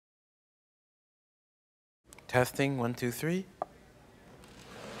Testing, 1, 2, 3.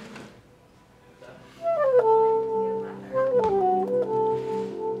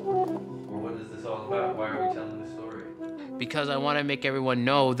 What is this all about? Why are we telling this story? Because I want to make everyone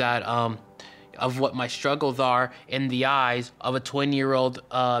know that of what my struggles are in the eyes of a 20-year-old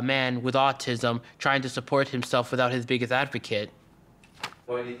man with autism trying to support himself without his biggest advocate.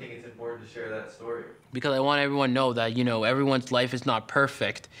 Why do you think it's important to share that story? Because I want everyone to know that, everyone's life is not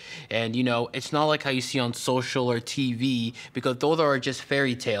perfect. And, it's not like how you see on social or TV, because those are just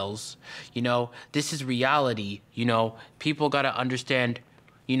fairy tales. This is reality. People got to understand,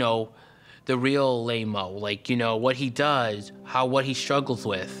 the real Leymo, like, what he does, what he struggles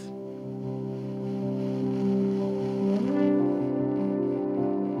with.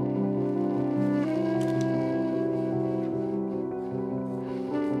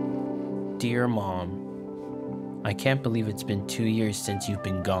 Dear Mom, I can't believe it's been 2 years since you've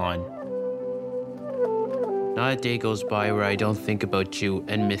been gone. Not a day goes by where I don't think about you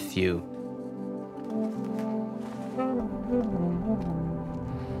and miss you.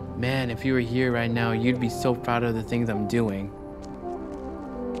 Man, if you were here right now, you'd be so proud of the things I'm doing.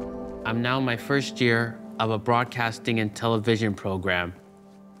 I'm now in my first year of a broadcasting and television program.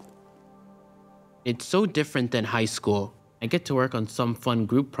 It's so different than high school. I get to work on some fun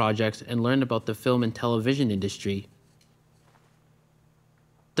group projects and learn about the film and television industry.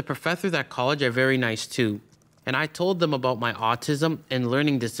 The professors at college are very nice too, and I told them about my autism and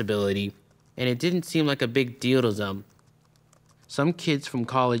learning disability, and it didn't seem like a big deal to them. Some kids from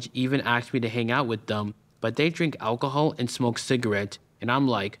college even asked me to hang out with them, but they drink alcohol and smoke cigarettes, and I'm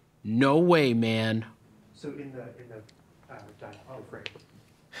like, no way, man. So in the oh, great.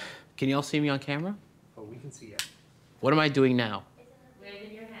 Can y'all see me on camera? Oh, we can see it. What am I doing now?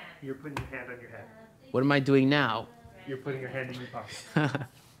 Waving your hand. You're putting your hand on your head. What am I doing now? You're putting your hand in your pocket.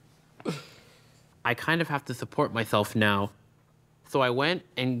 I kind of have to support myself now. So I went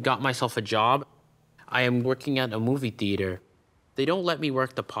and got myself a job. I am working at a movie theater. They don't let me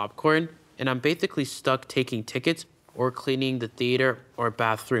work the popcorn, and I'm basically stuck taking tickets or cleaning the theater or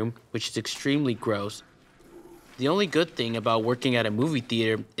bathroom, which is extremely gross. The only good thing about working at a movie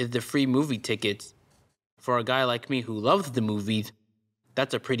theater is the free movie tickets. For a guy like me who loves the movies,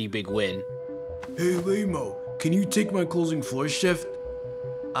 that's a pretty big win. Hey, Leymo, can you take my closing floor shift?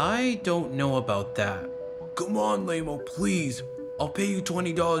 I don't know about that. Come on, Leymo, please. I'll pay you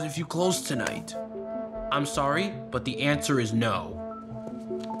 $20 if you close tonight. I'm sorry, but the answer is no.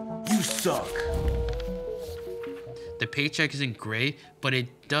 You suck. The paycheck isn't great, but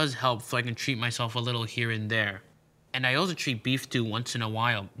it does help so I can treat myself a little here and there. And I also treat Beef Stew once in a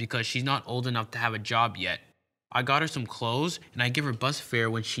while because she's not old enough to have a job yet. I got her some clothes and I give her bus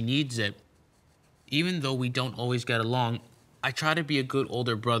fare when she needs it. Even though we don't always get along, I try to be a good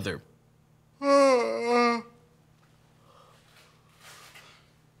older brother. I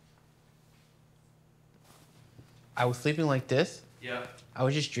was sleeping like this. Yeah. I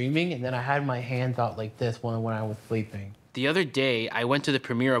was just dreaming, and then I had my hands out like this when I was sleeping. The other day, I went to the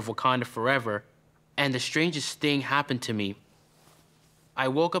premiere of Wakanda Forever, and the strangest thing happened to me. I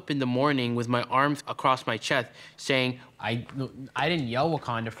woke up in the morning with my arms across my chest saying, I didn't yell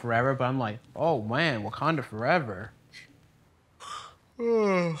Wakanda Forever, but I'm like, oh man, Wakanda Forever.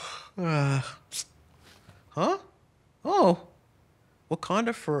 Huh? Oh,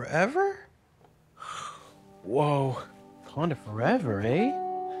 Wakanda Forever? Whoa, Wakanda Forever, eh?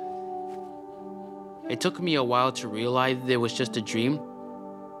 It took me a while to realize it was just a dream.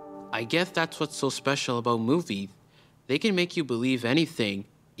 I guess that's what's so special about movies. They can make you believe anything,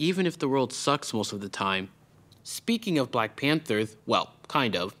 even if the world sucks most of the time. Speaking of Black Panthers, well,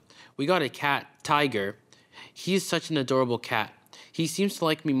 kind of. We got a cat, Tiger. He is such an adorable cat. He seems to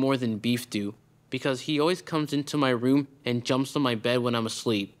like me more than Beef do, because he always comes into my room and jumps on my bed when I'm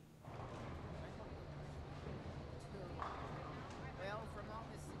asleep.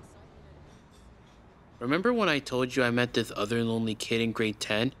 Remember when I told you I met this other lonely kid in grade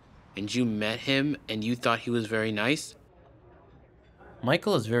 10, and you met him and you thought he was very nice?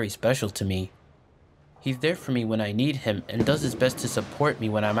 Michael is very special to me. He's there for me when I need him and does his best to support me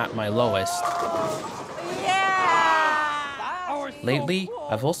when I'm at my lowest. Yeah! Lately,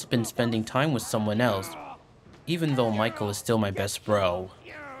 I've also been spending time with someone else, even though Michael is still my best bro.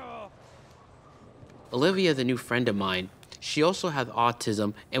 Olivia is a new friend of mine. She also has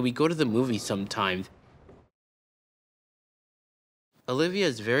autism, and we go to the movies sometimes. Olivia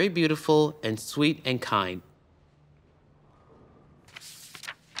is very beautiful and sweet and kind.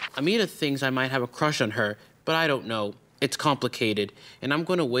 Amina thinks I might have a crush on her, but I don't know. It's complicated, and I'm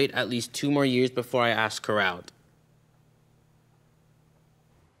going to wait at least 2 more years before I ask her out.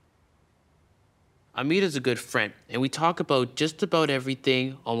 Amita's a good friend, and we talk about just about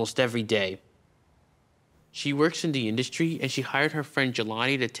everything almost every day. She works in the industry, and she hired her friend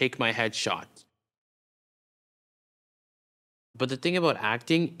Jelani to take my headshots. But the thing about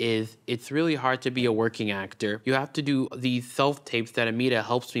acting is it's really hard to be a working actor. You have to do these self-tapes that Amita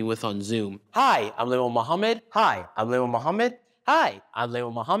helps me with on Zoom. Hi, I'm Leymo Mohammed. Hi, I'm Leymo Mohammed. Hi, I'm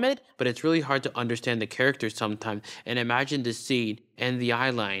Leymo Mohammed. But it's really hard to understand the characters sometimes and imagine the scene and the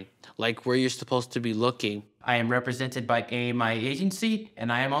eyeline, like where you're supposed to be looking. I am represented by my agency,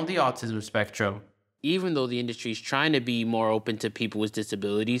 and I am on the autism spectrum. Even though the industry is trying to be more open to people with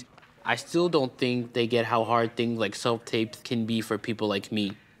disabilities, I still don't think they get how hard things like self-tapes can be for people like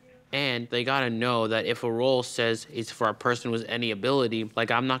me. And they gotta know that if a role says it's for a person with any ability, like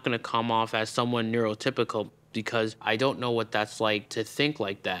I'm not gonna come off as someone neurotypical because I don't know what that's like to think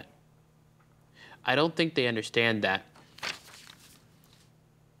like that. I don't think they understand that.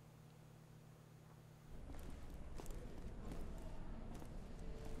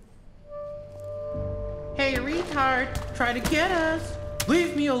 Hey, retard, try to get us.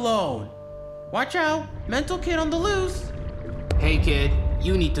 Leave me alone. Watch out, mental kid on the loose. Hey kid,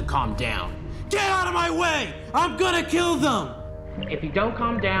 you need to calm down. Get out of my way! I'm gonna kill them! If you don't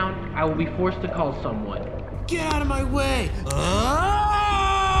calm down, I will be forced to call someone. Get out of my way!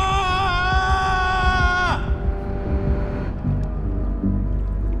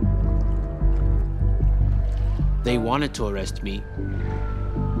 They wanted to arrest me.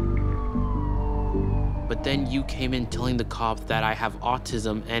 But then you came in telling the cops that I have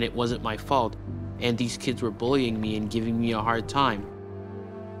autism and it wasn't my fault, and these kids were bullying me and giving me a hard time.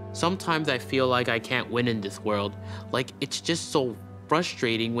 Sometimes I feel like I can't win in this world. Like it's just so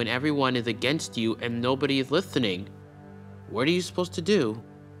frustrating when everyone is against you and nobody is listening. What are you supposed to do?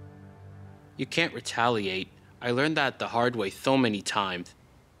 You can't retaliate. I learned that the hard way so many times.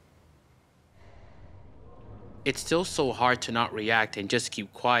 It's still so hard to not react and just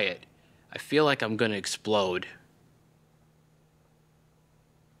keep quiet. I feel like I'm gonna explode.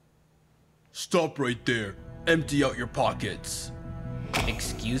 Stop right there. Empty out your pockets.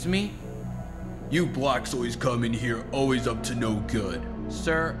 Excuse me? You blacks always come in here, always up to no good.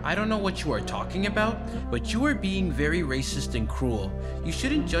 Sir, I don't know what you are talking about, but you are being very racist and cruel. You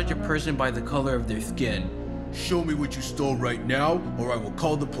shouldn't judge a person by the color of their skin. Show me what you stole right now, or I will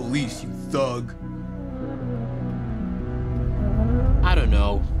call the police, you thug. I don't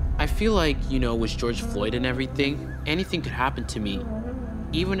know. I feel like, with George Floyd and everything, anything could happen to me.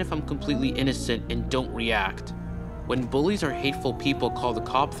 Even if I'm completely innocent and don't react. When bullies or hateful people call the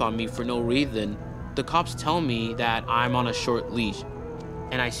cops on me for no reason, the cops tell me that I'm on a short leash.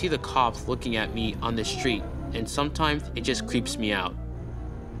 And I see the cops looking at me on the street, and sometimes it just creeps me out.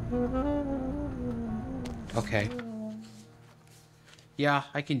 Okay. Yeah,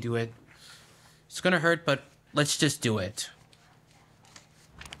 I can do it. It's gonna hurt, but let's just do it.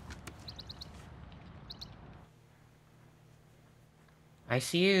 I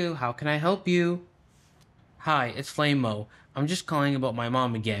see you. How can I help you? Hi, it's Leymo. I'm just calling about my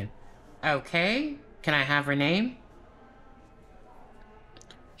mom again. Okay. Can I have her name?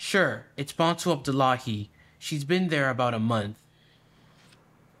 Sure. It's Bantu Abdullahi. She's been there about a month.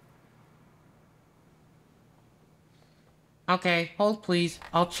 Okay, hold please.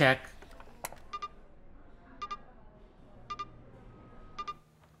 I'll check.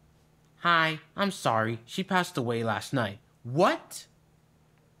 Hi, I'm sorry. She passed away last night. What?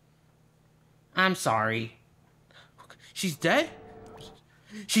 I'm sorry. She's dead?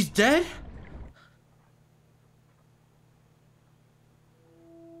 She's dead?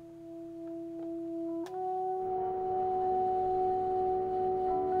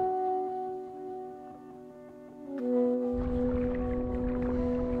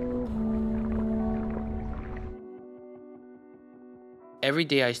 Every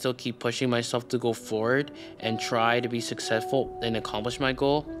day I still keep pushing myself to go forward and try to be successful and accomplish my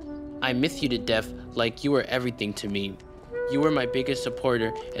goal. I miss you to death, like you were everything to me. You were my biggest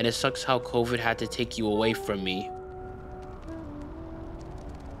supporter, and it sucks how COVID had to take you away from me.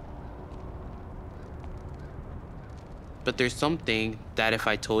 But there's something that if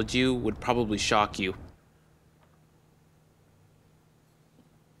I told you would probably shock you.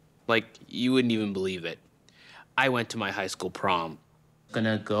 Like, you wouldn't even believe it. I went to my high school prom.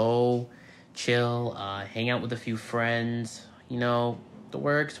 Gonna go chill, hang out with a few friends, the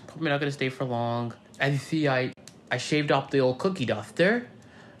works. Probably not gonna stay for long. As you see, I shaved off the old cookie duster,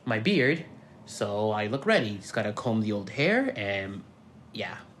 my beard, so I look ready. Just gotta comb the old hair, and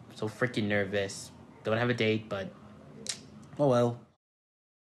yeah, I'm so freaking nervous. Don't have a date, but oh well.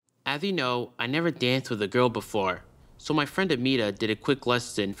 As you know, I never danced with a girl before, so my friend Amita did a quick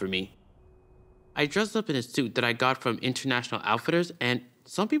lesson for me. I dressed up in a suit that I got from International Outfitters, and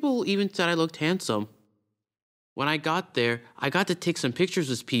some people even said I looked handsome. When I got there, I got to take some pictures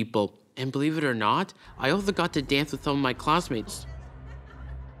with people, and believe it or not, I also got to dance with some of my classmates.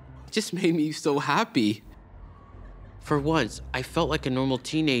 It just made me so happy. For once, I felt like a normal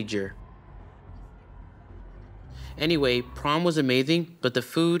teenager. Anyway, prom was amazing, but the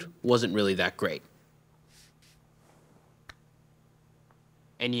food wasn't really that great.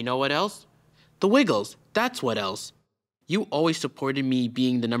 And you know what else? The Wiggles, that's what else. You always supported me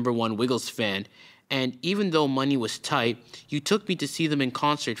being the #1 Wiggles fan, and even though money was tight, you took me to see them in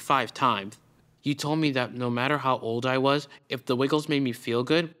concert 5 times. You told me that no matter how old I was, if the Wiggles made me feel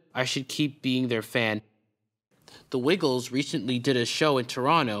good, I should keep being their fan. The Wiggles recently did a show in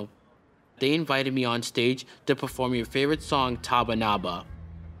Toronto. They invited me on stage to perform your favorite song, Taba Naba.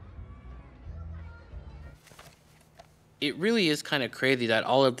 It really is kind of crazy that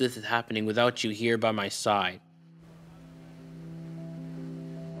all of this is happening without you here by my side.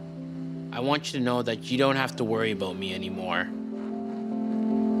 I want you to know that you don't have to worry about me anymore.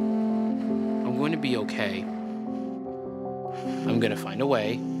 I'm going to be okay. I'm going to find a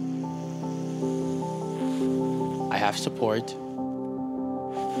way. I have support.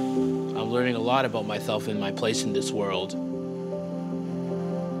 I'm learning a lot about myself and my place in this world.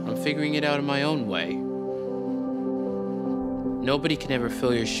 I'm figuring it out in my own way. Nobody can ever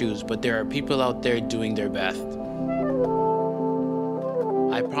fill your shoes, but there are people out there doing their best.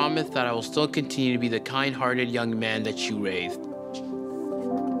 I promise that I will still continue to be the kind-hearted young man that you raised.